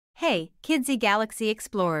Hey, Kidzy Galaxy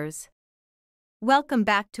explorers! Welcome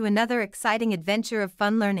back to another exciting adventure of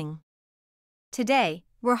fun learning. Today,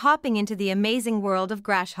 we're hopping into the amazing world of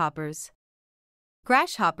grasshoppers.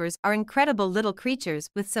 Grasshoppers are incredible little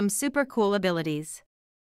creatures with some super cool abilities.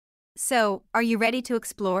 So, are you ready to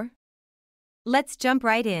explore? Let's jump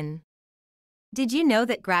right in. Did you know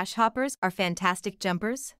that grasshoppers are fantastic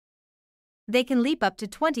jumpers? They can leap up to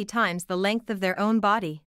 20 times the length of their own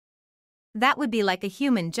body. That would be like a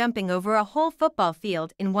human jumping over a whole football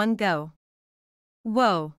field in one go.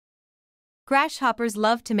 Whoa! Grasshoppers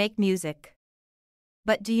love to make music.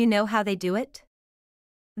 But do you know how they do it?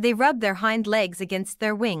 They rub their hind legs against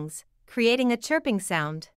their wings, creating a chirping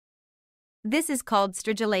sound. This is called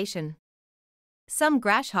stridulation. Some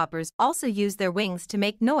grasshoppers also use their wings to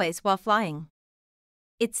make noise while flying.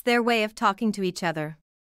 It's their way of talking to each other.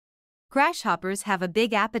 Grasshoppers have a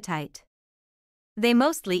big appetite. They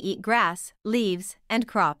mostly eat grass, leaves, and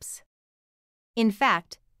crops. In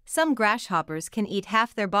fact, some grasshoppers can eat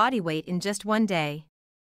half their body weight in just one day.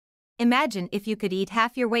 Imagine if you could eat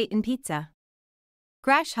half your weight in pizza.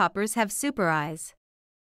 Grasshoppers have super eyes.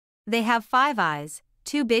 They have 5 eyes,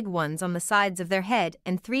 2 big ones on the sides of their head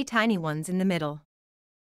and 3 tiny ones in the middle.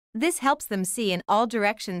 This helps them see in all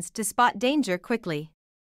directions to spot danger quickly.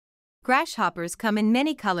 Grasshoppers come in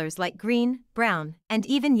many colors like green, brown, and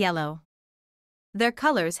even yellow. Their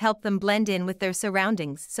colors help them blend in with their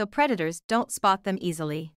surroundings so predators don't spot them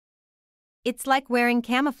easily. It's like wearing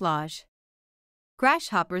camouflage.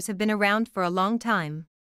 Grasshoppers have been around for a long time.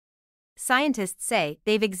 Scientists say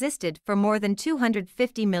they've existed for more than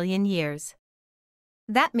 250 million years.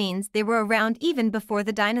 That means they were around even before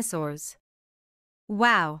the dinosaurs.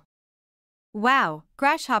 Wow! Wow,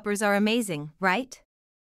 grasshoppers are amazing, right?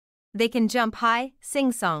 They can jump high,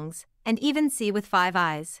 sing songs, and even see with 5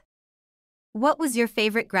 eyes. What was your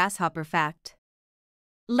favorite grasshopper fact?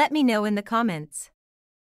 Let me know in the comments.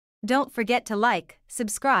 Don't forget to like,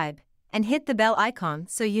 subscribe, and hit the bell icon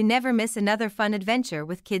so you never miss another fun adventure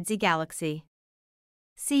with Kidzy Galaxy.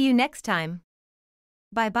 See you next time.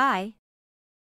 Bye-bye.